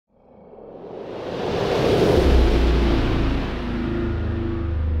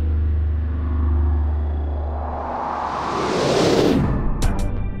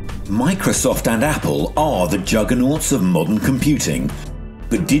Microsoft and Apple are the juggernauts of modern computing,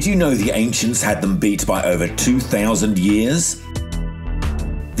 but did you know the ancients had them beat by over 2,000 years?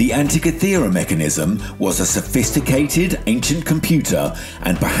 The Antikythera Mechanism was a sophisticated ancient computer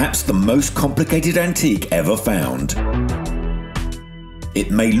and perhaps the most complicated antique ever found.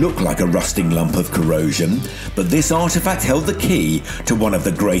 It may look like a rusting lump of corrosion, but this artifact held the key to one of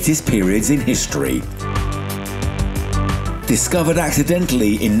the greatest periods in history. Discovered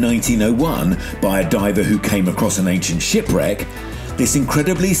accidentally in 1901 by a diver who came across an ancient shipwreck, this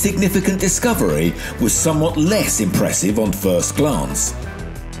incredibly significant discovery was somewhat less impressive on first glance.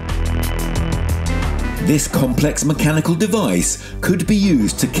 This complex mechanical device could be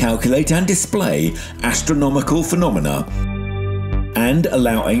used to calculate and display astronomical phenomena and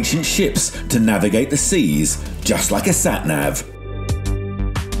allow ancient ships to navigate the seas just like a sat-nav.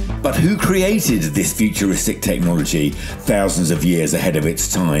 But who created this futuristic technology thousands of years ahead of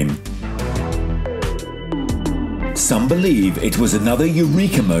its time? Some believe it was another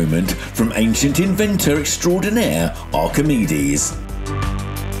eureka moment from ancient inventor extraordinaire Archimedes.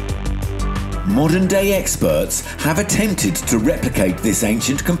 Modern-day experts have attempted to replicate this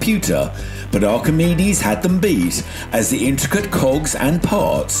ancient computer, but Archimedes had them beat, as the intricate cogs and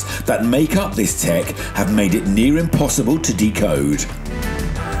parts that make up this tech have made it near impossible to decode.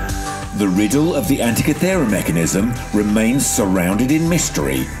 The riddle of the Antikythera Mechanism remains surrounded in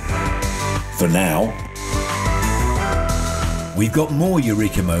mystery. For now. We've got more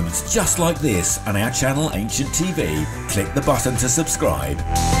eureka moments just like this on our channel Ancient TV. Click the button to subscribe.